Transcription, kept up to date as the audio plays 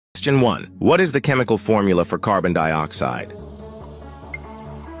Question 1. What is the chemical formula for carbon dioxide?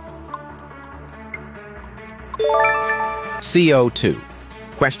 CO2.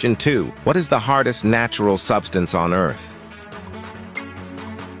 Question 2. What is the hardest natural substance on Earth?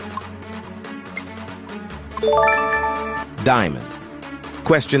 Diamond.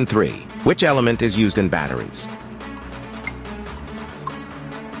 Question 3. Which element is used in batteries?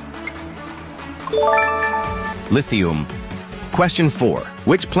 Lithium. Question 4.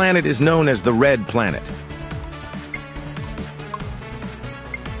 Which planet is known as the Red Planet?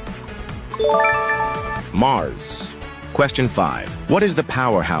 Mars. Question 5. What is the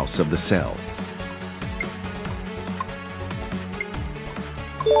powerhouse of the cell?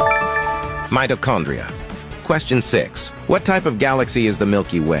 Mitochondria. Question 6. What type of galaxy is the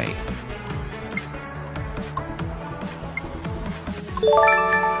Milky Way?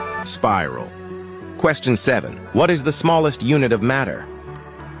 Spiral. Question 7. What is the smallest unit of matter?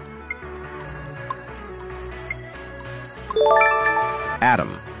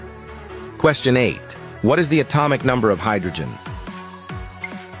 Atom. Question 8. What is the atomic number of hydrogen?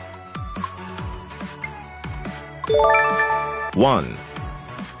 1.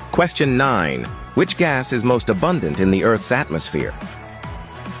 Question 9. Which gas is most abundant in the Earth's atmosphere?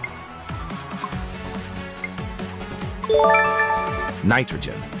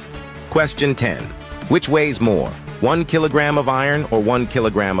 Nitrogen. Question 10. Which weighs more, 1 kilogram of iron or 1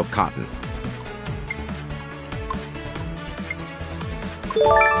 kilogram of cotton?